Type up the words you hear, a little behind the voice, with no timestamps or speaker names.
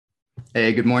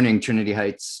Hey, good morning, Trinity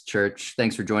Heights Church.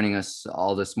 Thanks for joining us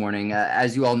all this morning.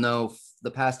 As you all know,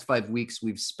 the past 5 weeks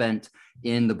we've spent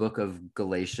in the book of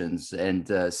Galatians,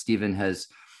 and Stephen has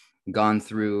gone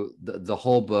through the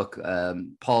whole book,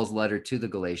 Paul's letter to the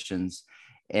Galatians.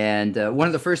 And one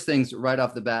of the first things right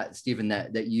off the bat, Stephen,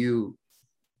 that you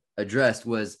addressed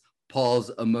was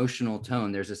Paul's emotional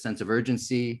tone. There's a sense of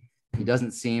urgency. He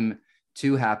doesn't seem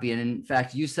too happy. And in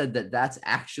fact, you said that that's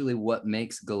actually what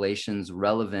makes Galatians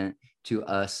relevant to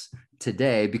us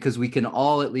today, because we can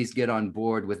all at least get on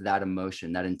board with that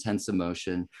emotion, that intense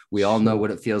emotion. We all know what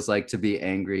it feels like to be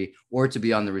angry or to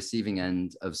be on the receiving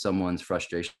end of someone's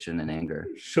frustration and anger.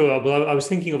 Sure. Well, I was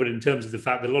thinking of it in terms of the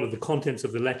fact that a lot of the contents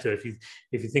of the letter, if you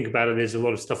think about it, there's a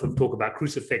lot of stuff that talk about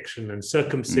crucifixion and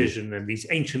circumcision and these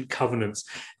ancient covenants,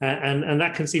 and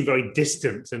that can seem very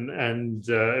distant and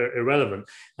irrelevant.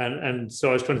 And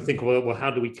so I was trying to think, well, how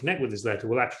do we connect with this letter?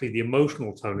 Well, actually, the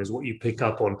emotional tone is what you pick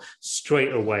up on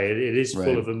straight away. It is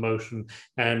full of emotion,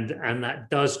 and that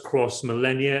does cross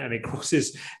millennia, and it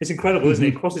crosses. It's incredible, isn't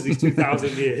it? It crosses these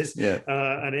 2,000 years,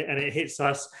 and it hits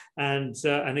us, and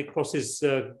it crosses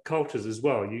cultures as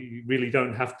well. You really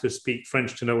don't have to speak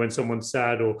French to know when someone's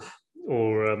sad, or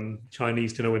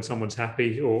Chinese to know when someone's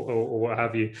happy, or what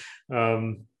have you.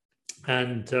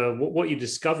 And what you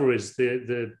discover is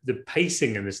the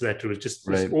pacing in this letter is just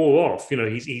all off. You know,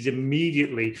 he's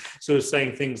immediately sort of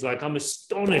saying things like, "I'm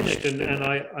astonished, and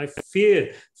I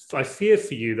fear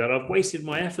for you that I've wasted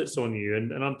my efforts on you,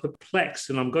 and I'm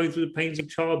perplexed, and I'm going through the pains of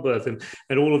childbirth,"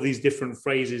 and all of these different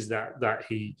phrases that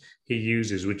he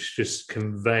uses, which just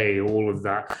convey all of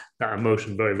that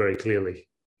emotion very, very clearly.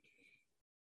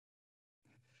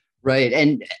 Right.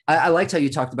 And I liked how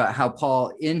you talked about how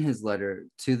Paul, in his letter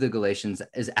to the Galatians,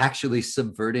 is actually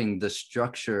subverting the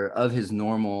structure of his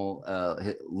normal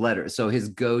letter. So his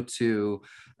go-to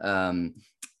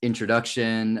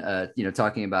introduction,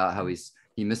 talking about how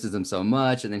he misses them so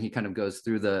much, and then he kind of goes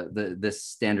through this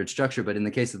standard structure. But in the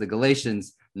case of the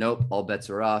Galatians, nope, all bets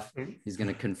are off. He's going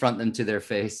to confront them to their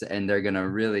face, and they're going to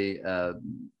really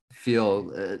feel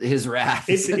his wrath.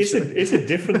 It's a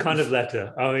different kind of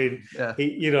letter. I mean,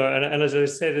 and as I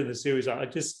said in the series, I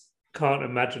just can't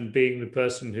imagine being the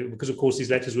person who, because of course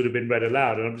these letters would have been read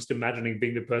aloud, and I'm just imagining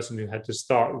being the person who had to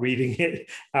start reading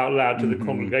it out loud to the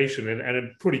congregation,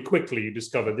 and pretty quickly you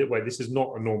discover that, wait, this is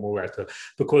not a normal letter,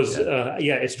 because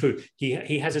it's true,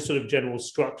 he has a sort of general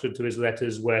structure to his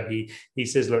letters where he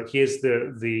says, look, here's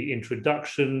the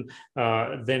introduction,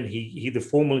 then the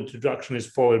formal introduction is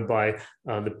followed by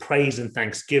the praise and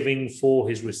thanksgiving for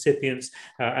his recipients,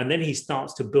 and then he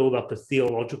starts to build up a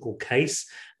theological case.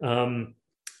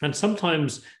 And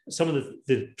sometimes some of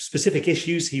the specific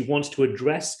issues he wants to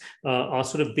address are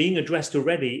sort of being addressed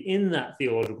already in that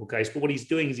theological case. But what he's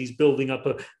doing is he's building up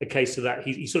a case so that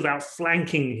he's sort of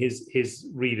outflanking his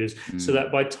readers, so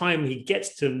that by the time he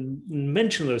gets to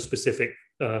mention those specific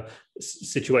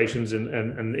situations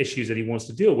and issues that he wants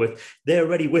to deal with, they're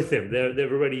already with him.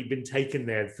 They've already been taken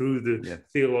there through the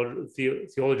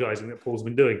theologizing that Paul's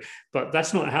been doing. But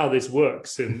that's not how this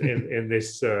works in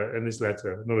this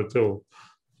letter, not at all.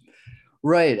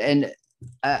 Right. And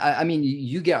I mean,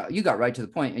 you got right to the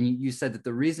point, and you said that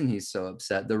the reason he's so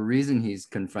upset, the reason he's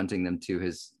confronting them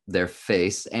to their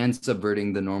face and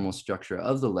subverting the normal structure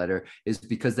of the letter, is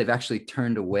because they've actually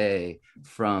turned away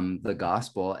from the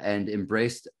gospel and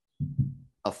embraced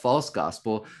a false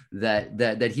gospel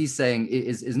that he's saying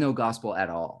is no gospel at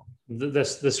all.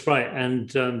 That's right.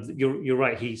 And you're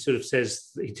right. He sort of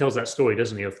he tells that story,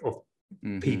 doesn't he, of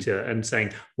Peter, and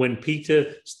saying, when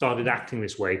Peter started acting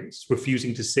this way,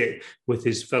 refusing to sit with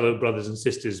his fellow brothers and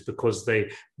sisters because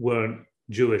they weren't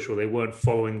Jewish or they weren't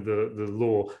following the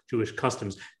law, Jewish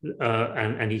customs,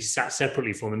 and he sat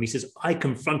separately from them. He says, I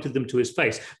confronted them to his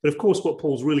face. But of course, what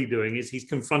Paul's really doing is he's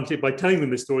confronted, by telling them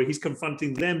this story, he's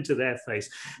confronting them to their face.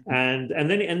 And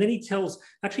then he tells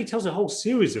a whole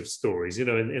series of stories,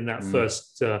 in that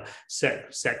first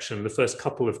section, the first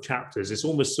couple of chapters. It's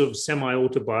almost sort of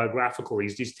semi-autobiographical.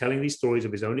 He's just telling these stories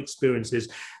of his own experiences,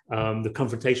 the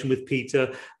confrontation with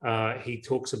Peter. He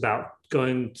talks about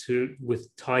going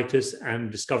with Titus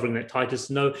and discovering that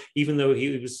Titus, even though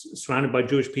he was surrounded by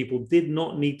Jewish people, did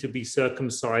not need to be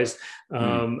circumcised.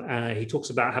 He talks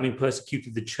about having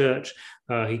persecuted the church.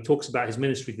 He talks about his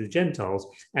ministry to the Gentiles.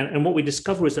 And what we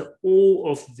discover is that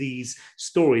all of these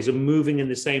stories are moving in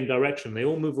the same direction. They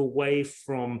all move away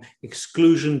from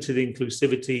exclusion to the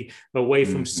inclusivity, away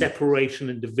from separation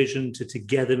and division to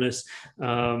togetherness,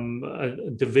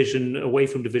 division, away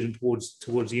from division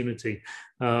towards unity.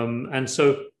 And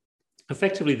so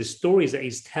effectively the stories that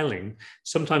he's telling,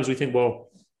 sometimes we think,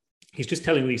 well, he's just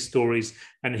telling these stories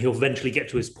and he'll eventually get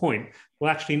to his point. well,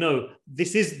 actually, no,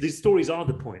 these stories are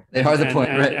the point. They are the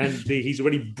point, right? And he's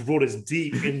already brought us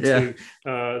deep into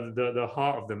the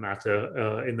heart of the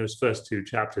matter in those first 2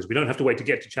 chapters. We don't have to wait to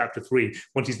get to chapter 3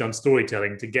 once he's done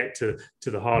storytelling to get to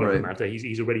the heart of the matter.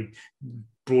 He's already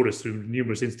brought us through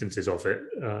numerous instances of it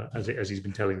as he's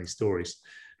been telling these stories.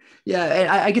 Yeah, and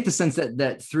I get the sense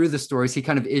that through the stories, he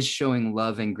kind of is showing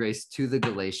love and grace to the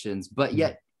Galatians, but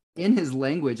yet in his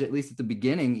language, at least at the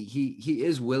beginning, he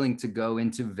is willing to go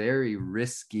into very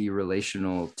risky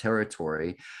relational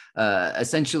territory.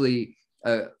 Essentially,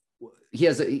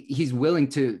 he's willing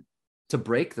to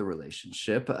break the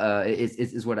relationship.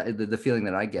 Is what the feeling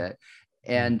that I get,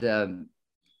 and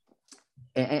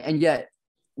yet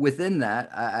within that,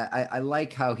 I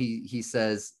like how he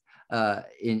says.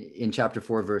 In chapter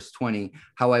 4, verse 20,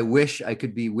 how I wish I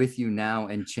could be with you now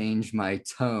and change my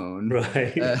tone.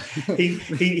 Right.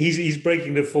 He's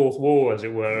breaking the fourth wall, as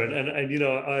it were, and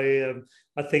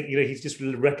I think he's just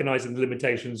recognizing the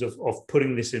limitations of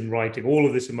putting this in writing, all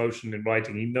of this emotion in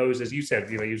writing. He knows, as you said,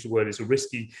 use the word, it's a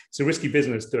risky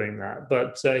business doing that,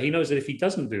 but he knows that if he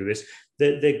doesn't do this,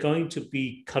 they're going to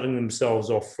be cutting themselves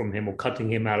off from him or cutting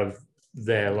him out of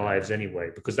their lives anyway,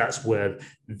 because that's where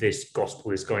this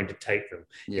gospel is going to take them.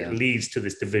 It leads to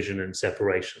this division and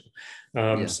separation.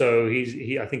 So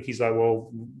I think he's like,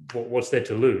 well, what's there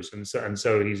to lose? And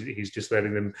so he's just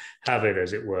letting them have it,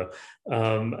 as it were.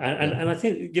 And I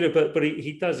think but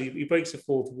he breaks the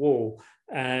fourth wall.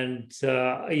 And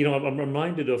I'm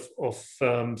reminded of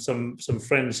some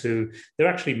friends who they're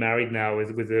actually married now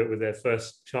with their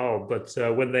first child. But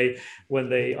when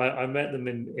I met them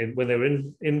when they were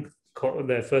in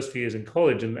their first few years in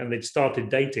college, and they'd started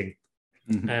dating.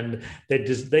 And they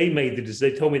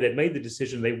told me they'd made the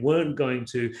decision they weren't going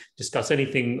to discuss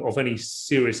anything of any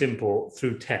serious import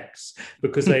through text,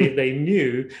 because they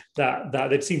knew that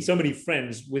they'd seen so many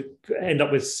friends end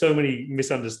up with so many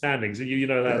misunderstandings. And you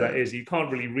know how that is. You can't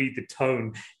really read the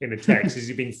tone in a text. Is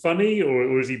he being funny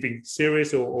or is he being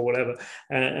serious or whatever?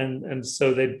 And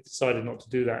so they decided not to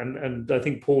do that. And I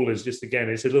think Paul is just, again,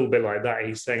 it's a little bit like that.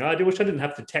 He's saying, I wish I didn't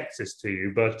have to text this to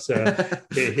you, but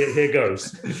here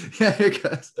goes. Yeah, here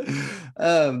goes.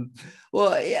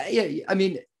 Well, yeah. I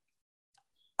mean,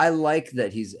 I like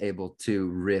that he's able to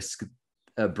risk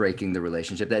breaking the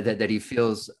relationship, that he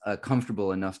feels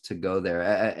comfortable enough to go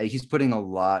there. He's putting a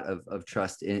lot of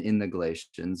trust in the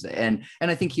Galatians, and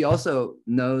I think he also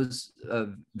knows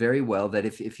very well that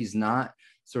if he's not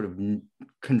sort of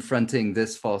confronting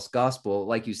this false gospel,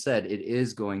 like you said, it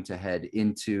is going to head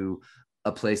into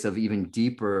a place of even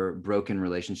deeper broken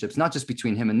relationships, not just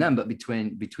between him and them, but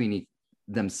between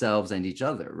themselves and each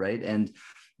other, right? And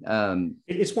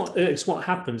it's what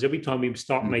happens every time we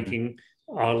start making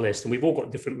our list, and we've all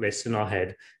got different lists in our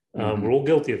head. We're all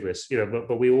guilty of this,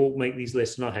 but we all make these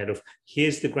lists in our head of,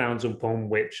 here's the grounds upon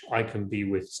which I can be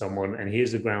with someone, and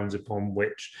here's the grounds upon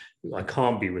which I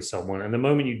can't be with someone. And the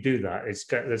moment you do that,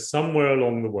 there's somewhere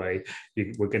along the way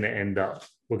we're going to end up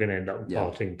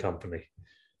parting company.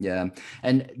 Yeah,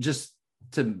 and just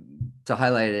to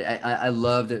highlight it, I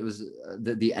loved it was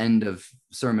the end of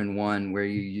sermon 1 where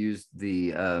you used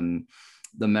the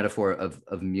metaphor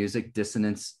of music,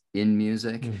 dissonance in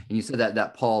music, and you said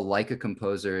that Paul, like a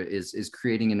composer, is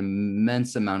creating an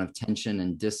immense amount of tension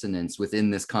and dissonance within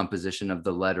this composition of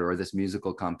the letter, or this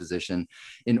musical composition,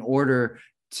 in order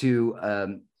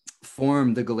to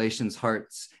form the Galatians'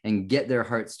 hearts and get their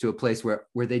hearts to a place where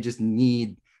they just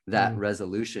need that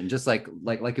resolution, just like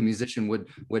a musician would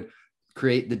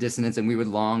create the dissonance, and we would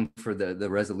long for the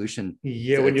resolution.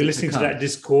 When you're listening to that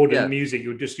discordant music,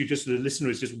 you're just the listener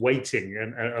is just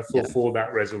waiting for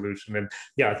that resolution. And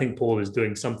I think Paul is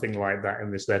doing something like that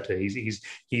in this letter. He's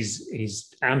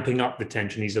amping up the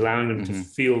tension. He's allowing them to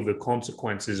feel the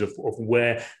consequences of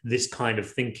where this kind of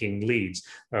thinking leads.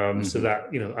 So that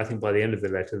I think by the end of the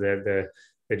letter,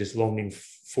 they're just longing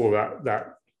for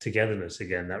that togetherness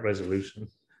again, that resolution.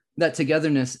 That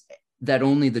togetherness that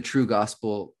only the true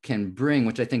gospel can bring,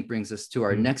 which I think brings us to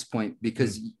our next point,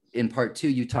 because in part 2,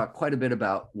 you talk quite a bit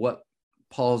about what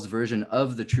Paul's version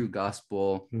of the true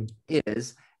gospel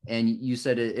is. And you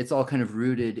said it's all kind of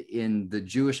rooted in the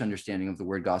Jewish understanding of the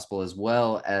word gospel, as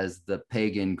well as the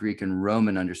pagan Greek and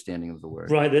Roman understanding of the word.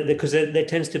 Right, because there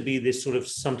tends to be this sort of,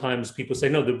 sometimes people say,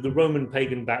 no, the Roman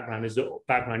pagan background is the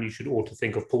background you should ought to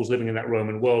think of. Paul's living in that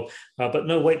Roman world. But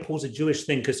no, wait, Paul's a Jewish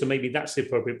thinker, so maybe that's the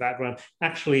appropriate background.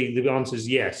 Actually, the answer is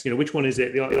yes. Which one is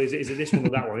it? Is it this one or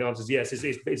that one? The answer is yes.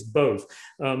 It's both.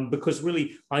 Because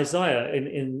really, Isaiah,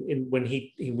 when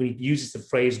he uses the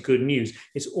phrase good news,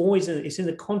 it's in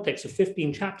the context of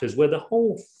 15 chapters, where the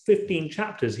whole 15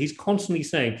 chapters, he's constantly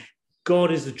saying,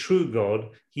 God is the true God.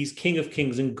 He's King of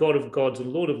kings and God of gods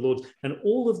and Lord of lords. And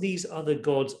all of these other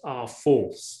gods are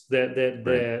false.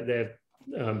 They're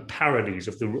parodies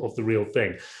of the real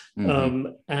thing.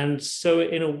 And so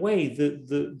in a way,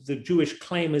 the Jewish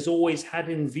claim has always had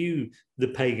in view the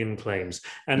pagan claims.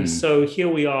 And so here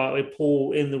we are,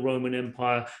 Paul in the Roman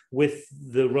Empire with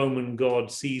the Roman god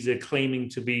Caesar claiming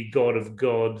to be God of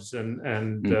gods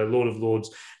and Lord of lords.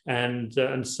 And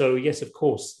so, yes, of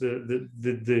course,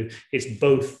 it's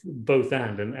both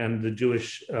and the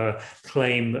Jewish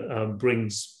claim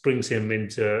brings him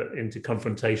into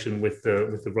confrontation with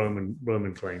the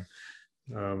Roman claim.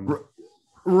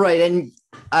 Right, and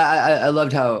I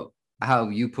loved how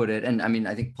you put it, and I mean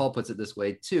I think Paul puts it this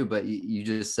way too. But you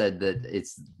just said that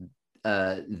it's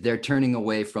they're turning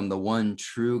away from the one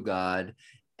true God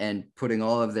and putting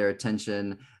all of their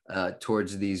attention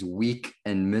towards these weak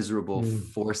and miserable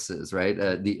forces, right?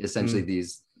 Essentially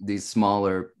these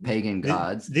smaller pagan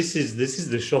gods. This is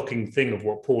the shocking thing of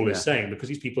what Paul is saying, because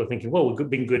these people are thinking, well, we've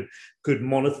been good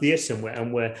monotheists,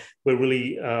 and we're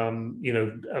really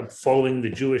following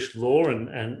the Jewish law,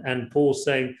 and Paul's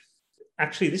saying,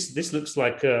 actually, this looks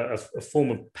like a form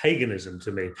of paganism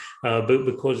to me, but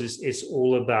because it's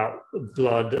all about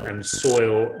blood and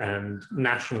soil and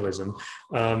nationalism,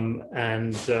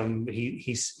 and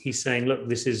he's saying, look,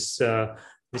 this is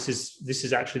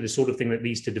actually the sort of thing that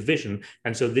leads to division.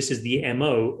 And so this is the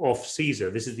MO of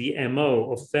Caesar. This is the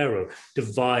MO of Pharaoh: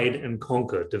 divide and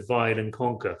conquer, divide and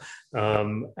conquer.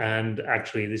 And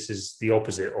actually, this is the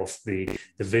opposite of the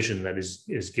vision that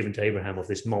is given to Abraham of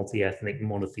this multi-ethnic,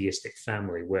 monotheistic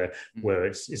family where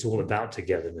it's all about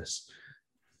togetherness.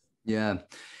 Yeah,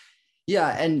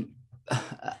 and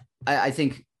I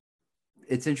think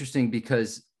it's interesting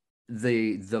because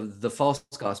the false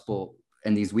gospel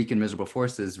and these weak and miserable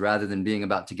forces, rather than being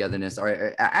about togetherness,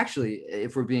 are actually,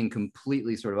 if we're being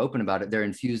completely sort of open about it, they're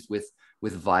infused with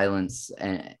violence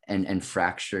and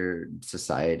fractured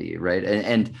society, right?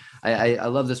 And I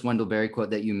love this Wendell Berry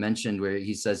quote that you mentioned, where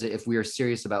he says, if we are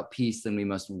serious about peace, then we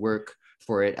must work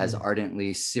for it as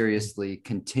ardently, seriously,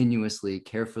 continuously,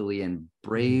 carefully, and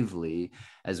bravely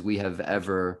as we have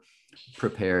ever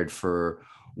prepared for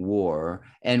war.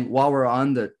 And while we're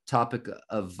on the topic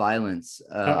of violence,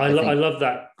 I love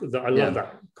that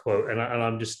quote, and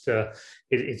I'm just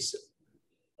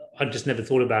I just never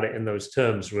thought about it in those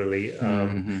terms, really.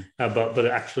 But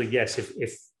actually, yes,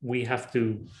 if we have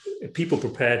to, if people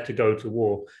prepare to go to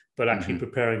war, but actually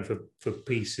preparing for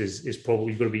peace is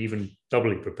probably going to be even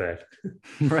doubly prepared.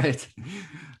 right.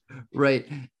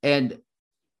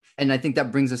 And I think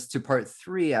that brings us to part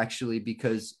 3, actually,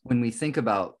 because when we think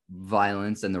about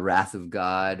violence and the wrath of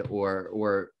God,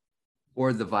 or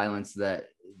the violence that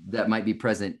might be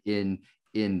present in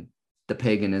the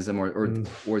paganism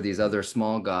or these other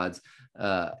small gods,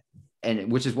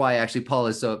 and which is why actually Paul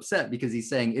is so upset, because he's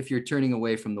saying, if you're turning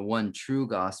away from the one true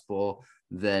gospel,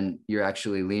 then you're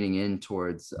actually leaning in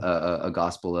towards a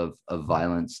gospel of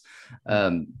violence.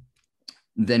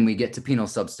 Then we get to penal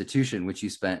substitution, which you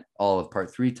spent all of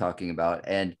part 3 talking about,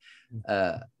 and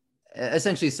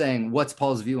essentially saying, what's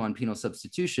Paul's view on penal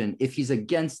substitution? If he's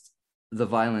against the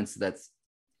violence that's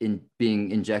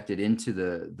being injected into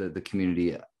the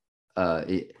community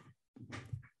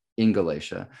in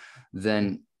Galatia,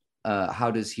 then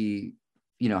how does he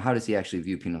actually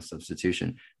view penal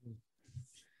substitution?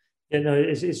 Yeah, no,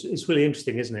 it's really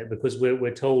interesting, isn't it? Because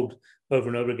we're told over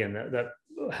and over again that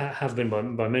have been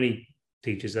by many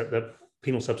teaches that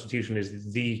penal substitution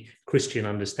is the Christian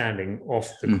understanding of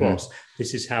the cross.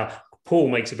 This is how Paul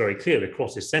makes it very clear the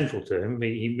cross is central to him.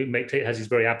 He has these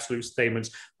very absolute statements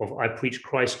of, I preach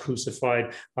Christ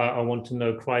crucified, I want to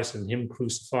know Christ and him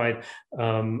crucified,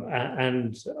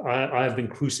 and I have been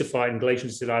crucified. In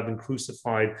Galatians, he said, I've been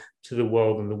crucified to the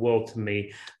world and the world to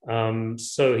me.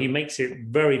 So he makes it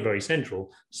very, very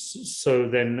central. So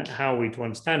then how are we to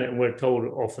understand it? And we're told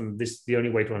often the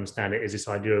only way to understand it is this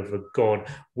idea of a God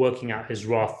working out his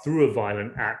wrath through a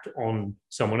violent act on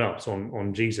someone else,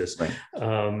 on Jesus. Right.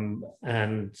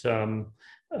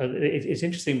 It's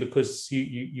interesting because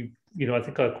I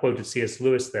think I quoted C.S.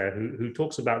 Lewis there, who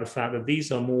talks about the fact that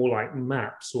these are more like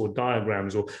maps or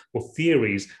diagrams or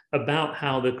theories about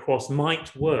how the cross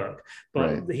might work.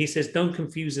 But he says, don't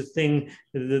confuse the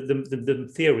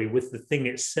theory with the thing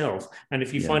itself. And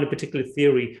if you find a particular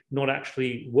theory not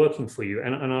actually working for you,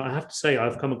 and I have to say,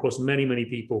 I've come across many, many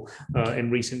people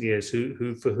in recent years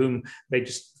who for whom they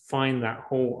just find that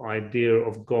whole idea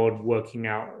of God working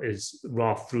out his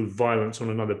wrath through violence on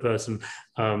another person,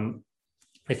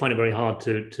 they find it very hard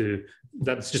to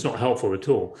that's just not helpful at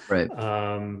all, right?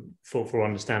 For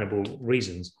understandable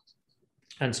reasons.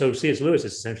 And so C.S. Lewis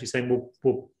is essentially saying,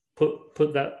 well,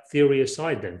 put that theory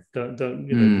aside. Then don't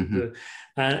you know?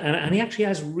 And he actually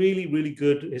has really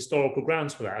good historical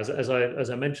grounds for that, as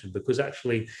I mentioned, because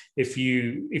actually, if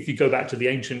you go back to the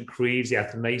ancient creeds, the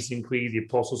Athanasian Creed, the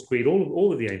Apostles' Creed,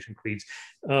 all of the ancient creeds,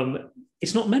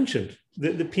 it's not mentioned.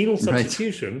 The penal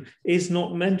substitution is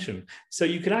not mentioned. So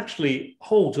you can actually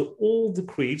hold to all the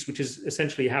creeds, which is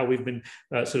essentially how we've been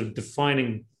sort of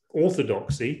defining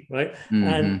orthodoxy, right?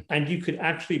 And you could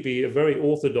actually be a very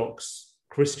orthodox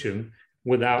Christian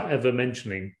without ever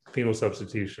mentioning penal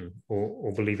substitution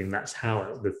or believing that's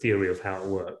how the theory of how it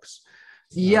works.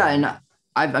 Yeah, and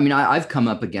I've come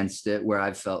up against it where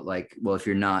I've felt like, well, if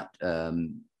you're not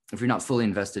fully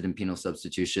invested in penal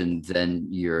substitution, then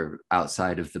you're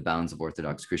outside of the bounds of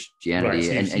Orthodox Christianity.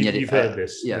 Right. So you've heard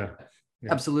this. Yeah.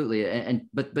 Absolutely.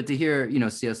 But to hear,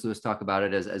 C.S. Lewis talk about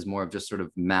it as more of just sort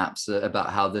of maps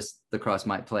about how the cross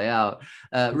might play out,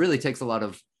 really takes a lot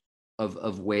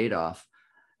of weight off.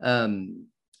 And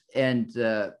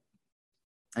I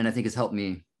think it's helped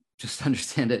me just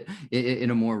understand it in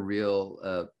a more real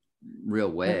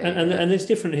way. And there's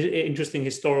different interesting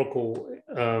historical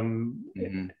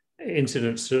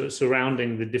incidents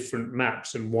surrounding the different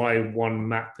maps and why one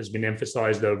map has been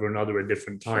emphasized over another at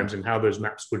different times, and how those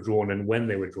maps were drawn and when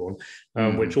they were drawn,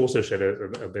 which also shed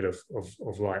a bit of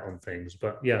light on things.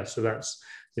 But yeah, so that's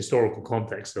historical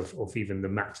context of even the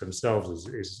maps themselves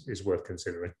is worth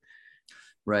considering.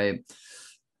 Right.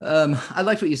 I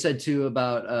liked what you said too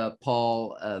about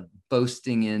Paul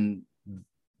boasting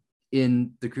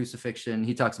in the crucifixion.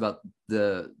 He talks about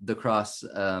the cross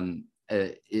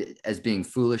as being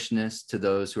foolishness to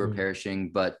those who are perishing,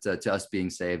 but to us being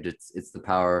saved, it's the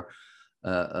power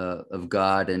of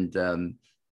God. And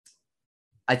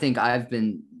I think I've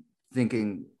been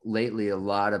thinking lately a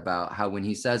lot about how when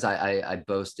he says I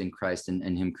boast in Christ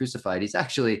and him crucified, he's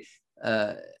actually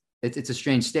it's a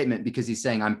strange statement, because he's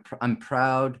saying I'm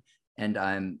proud, and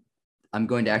I'm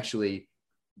going to actually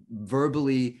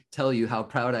verbally tell you how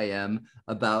proud I am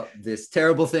about this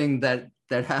terrible thing that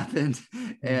happened,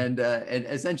 and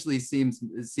essentially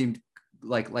seemed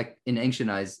like in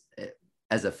ancient eyes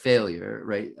as a failure,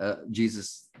 right?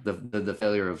 Jesus, the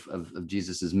failure of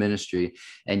Jesus's ministry,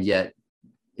 and yet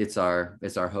it's our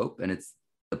hope, and it's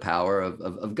the power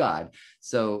of God.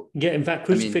 So yeah, in fact,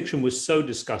 crucifixion was so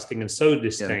disgusting and so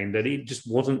disdained that it just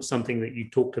wasn't something that you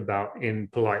talked about in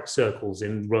polite circles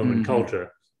in Roman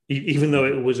culture. Even though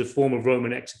it was a form of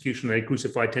Roman execution, they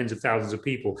crucified tens of thousands of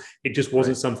people. It just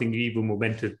wasn't something you even were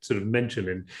meant to sort of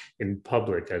mention in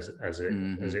public, as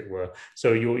it were.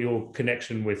 So your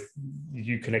connection with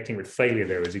connecting with failure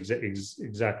there is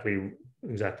exactly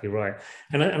right.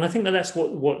 And I think that's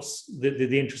what's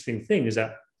the interesting thing is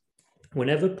that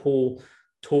whenever Paul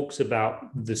talks about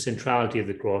the centrality of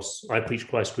the cross, I preach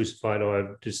Christ crucified, or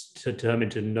I'm just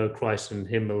determined to know Christ and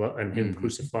him alone, and him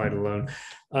crucified alone.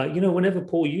 Whenever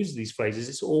Paul uses these phrases,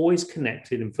 it's always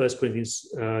connected in 1 Corinthians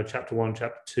chapter 1,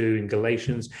 chapter 2, in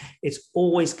Galatians. It's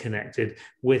always connected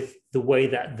with the way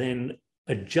that then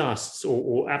adjusts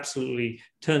or absolutely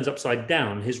turns upside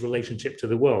down his relationship to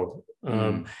the world.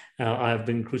 I have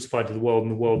been crucified to the world,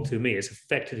 and the world to me. It's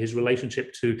affected his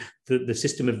relationship to the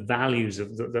system of values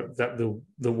that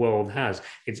the world has.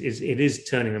 It is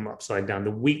turning them upside down.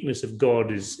 The weakness of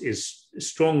God is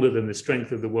stronger than the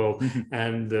strength of the world,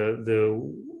 and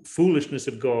the foolishness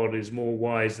of God is more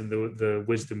wise than the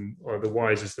wisdom, or the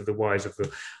wisest of the wise of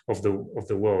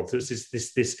the world. So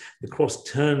the cross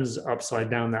turns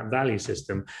upside down that value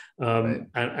system,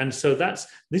 and so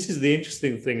this is the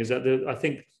interesting thing, is that I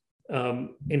think.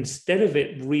 Instead of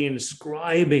it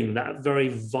reinscribing that very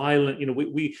violent,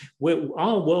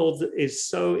 our world is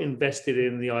so invested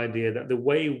in the idea that the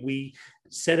way we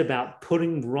set about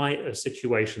putting right a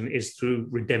situation is through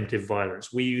redemptive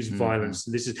violence. We use violence.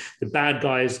 This is the bad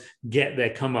guys get their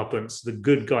comeuppance, the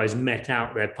good guys met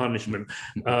out their punishment.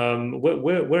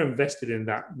 We're invested in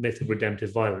that myth of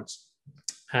redemptive violence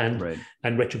and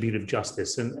retributive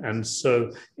justice. And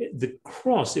so the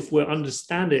cross, if we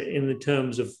understand it in the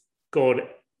terms of God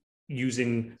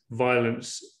using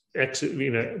violence,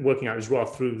 working out his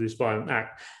wrath through this violent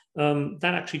act,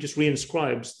 that actually just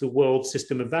reinscribes the world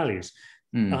system of values.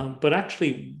 But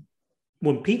actually,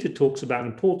 when Peter talks about,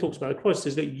 and Paul talks about the cross,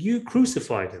 is that you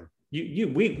crucified him.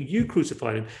 You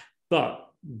crucified him, but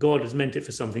God has meant it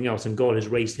for something else, and God has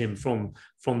raised him from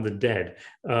the dead.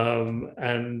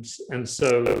 And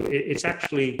so it's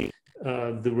actually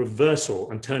the reversal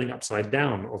and turning upside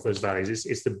down of those values.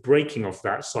 It's the breaking of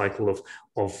that cycle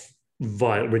of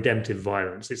redemptive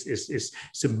violence. It's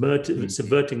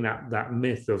subverting that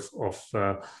myth of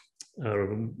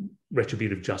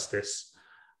retributive justice.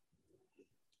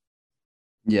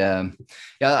 Yeah.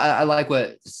 Yeah. I like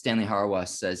what Stanley Hauerwas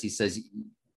says. He says,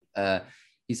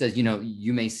 you know,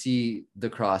 you may see the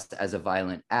cross as a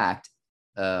violent act,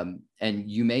 and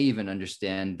you may even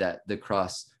understand that the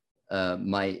cross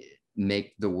might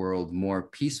make the world more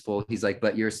peaceful. He's like,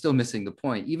 but you're still missing the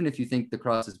point. Even if you think the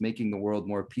cross is making the world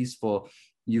more peaceful,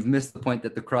 you've missed the point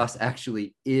that the cross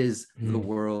actually is the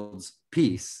world's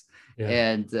peace. Yeah.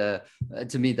 And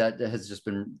to me, that has just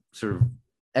been sort of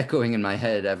echoing in my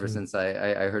head ever since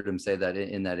I heard him say that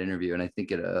in that interview. And I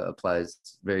think it applies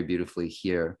very beautifully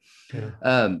here.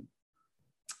 Yeah.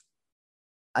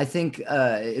 I think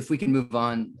if we can move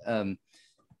on,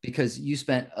 because you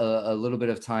spent a little bit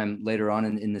of time later on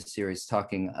in this series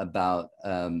talking about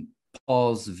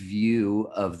Paul's view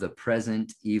of the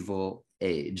present evil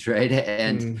age, right?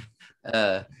 And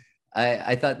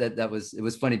I thought that it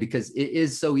was funny because it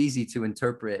is so easy to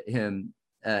interpret him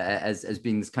as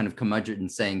being this kind of curmudgeon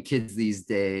saying kids these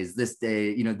days, this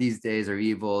day, you know, these days are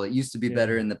evil. It used to be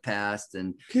better in the past.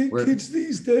 And kids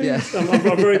these days. Yeah.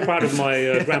 I'm very proud of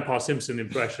my Grandpa Simpson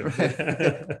impression.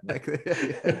 Exactly.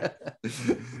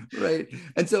 Right.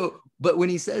 And so, but when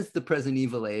he says the present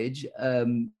evil age,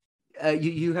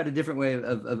 you had a different way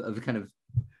of kind of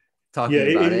talking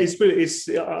about it. It's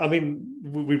I mean,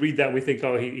 we read that, we think,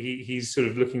 oh, he's sort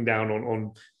of looking down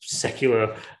on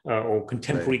secular or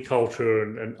contemporary culture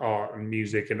and art and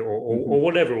music and or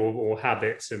whatever, or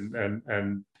habits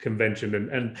and convention,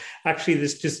 and actually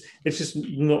it's just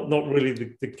not really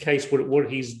the case. What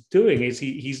he's doing is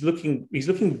he's looking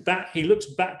back. He looks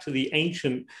back to the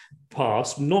ancient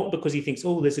past, not because he thinks,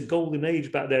 oh, there's a golden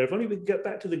age back there, if only we could get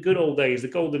back to the good old days, the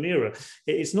golden era.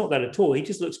 It's not that at all. He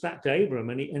just looks back to Abraham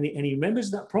and he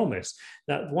remembers that promise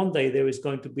that one day there is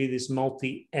going to be this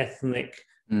multi-ethnic,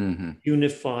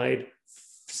 unified,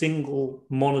 single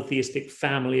monotheistic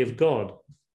family of God.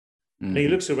 And he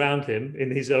looks around him in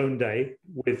his own day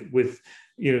with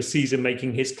you know, Caesar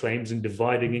making his claims and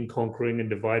dividing and conquering,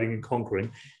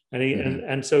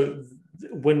 and so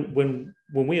when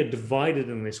we are divided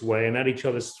in this way and at each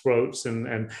other's throats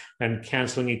and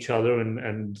canceling each other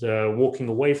and walking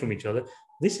away from each other,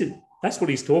 that's what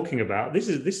he's talking about. This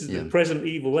is the present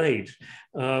evil age.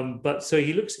 But so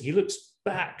he looks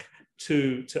back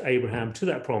to Abraham, to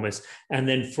that promise, and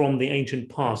then from the ancient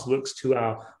past looks to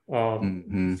our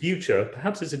future.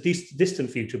 Perhaps it's a distant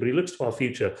future, but he looks to our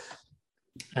future.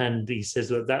 And he says,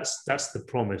 look, that's the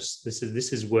promise. This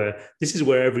is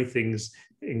where everything's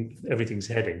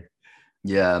heading.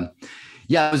 Yeah.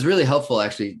 It was really helpful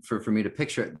actually for me to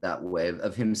picture it that way,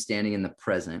 of him standing in the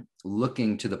present,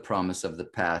 looking to the promise of the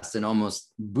past, and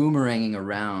almost boomeranging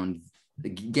around,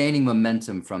 gaining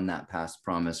momentum from that past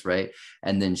promise, right?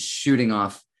 And then shooting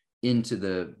off into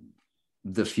the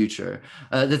future.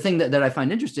 The thing that I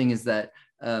find interesting is that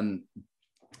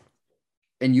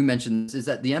and you mentioned this, is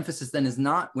that the emphasis then is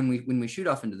not, when we shoot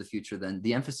off into the future, then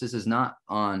the emphasis is not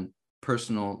on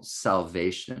personal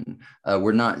salvation.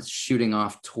 We're not shooting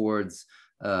off towards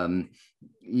going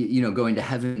to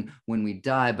heaven when we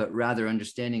die, but rather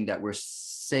understanding that we're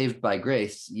saved by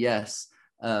grace, yes,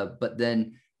 but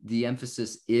then the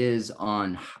emphasis is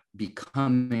on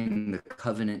becoming the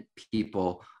covenant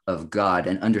people of God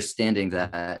and understanding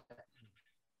that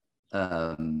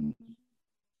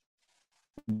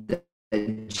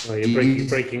you're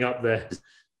breaking up there.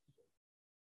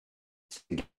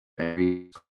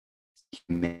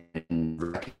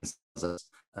 Reconciles us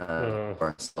for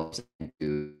ourselves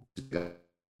into God.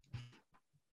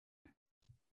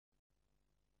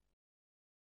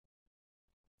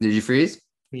 Did you freeze?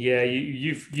 Yeah,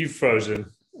 you've frozen,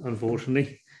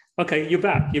 unfortunately. Okay, you're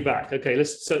back. Okay,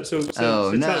 let's tell me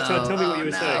what you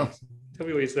were saying. Tell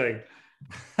me what you're saying.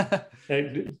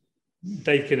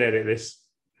 Dave can edit this.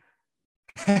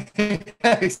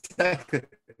 Exactly.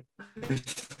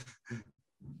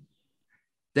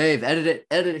 Dave, edit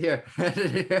it here.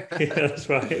 Yeah, that's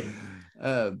right.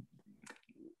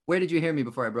 Where did you hear me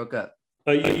before I broke up?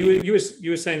 You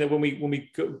were saying that when we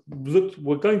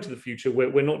we're going to the future.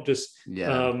 We're not just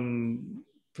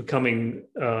becoming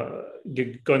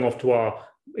going off to our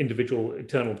individual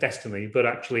eternal destiny, but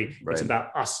actually it's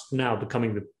about us now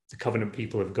becoming the covenant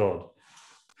people of God.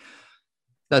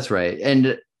 That's right.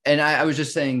 And I was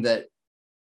just saying that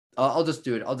I'll just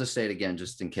do it. I'll just say it again,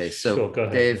 just in case. So, sure, go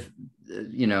ahead. Dave,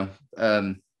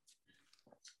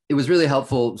 it was really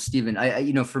helpful, Stephen.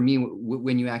 For me,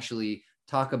 when you actually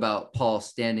talk about Paul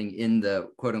standing in the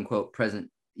quote unquote present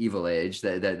evil age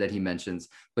that he mentions,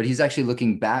 but he's actually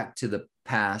looking back to the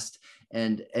past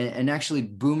and actually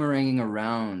boomeranging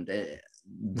around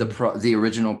the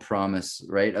original promise,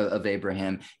 right, of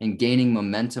Abraham, and gaining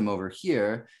momentum over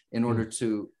here in order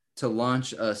to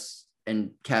launch us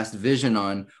cast vision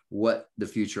on what the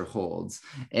future holds.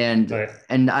 And Right.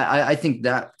 and I think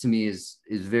that to me is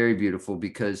very beautiful,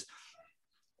 because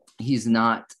he's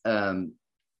not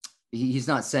he's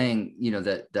not saying, you know,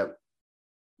 that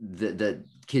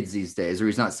kids these days, or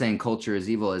he's not saying culture is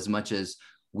evil, as much as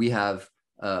we have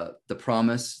the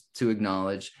promise to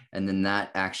acknowledge, and then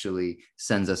that actually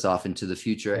sends us off into the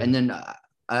future. And then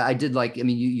I did like, I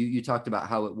mean, you talked about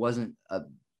how it wasn't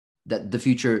that the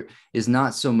future is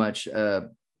not so much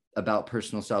about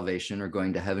personal salvation or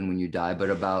going to heaven when you die, but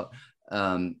about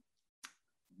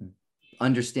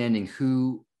understanding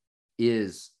who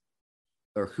is,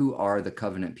 or who are the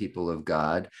covenant people of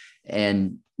God,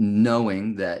 and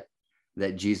knowing that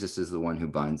Jesus is the one who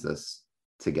binds us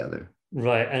together.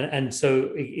 Right. And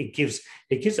so it gives,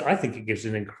 I think it gives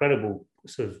an incredible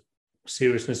sort of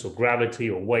seriousness or gravity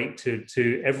or weight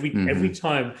to every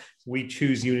time we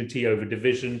choose unity over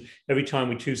division, every time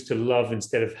we choose to love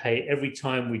instead of hate, every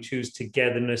time we choose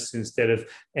togetherness instead of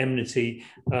enmity.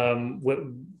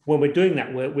 When we're doing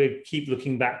that, we keep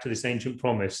looking back to this ancient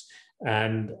promise.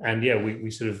 And yeah, we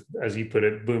sort of, as you put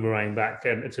it, boomerang back,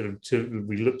 and sort of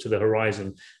we look to the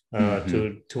horizon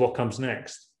to what comes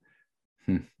next.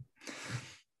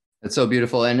 It's so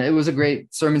beautiful, and it was a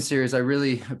great sermon series. I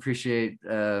really appreciate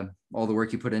all the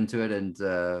work you put into it, and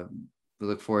we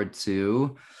look forward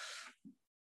to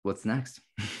what's next.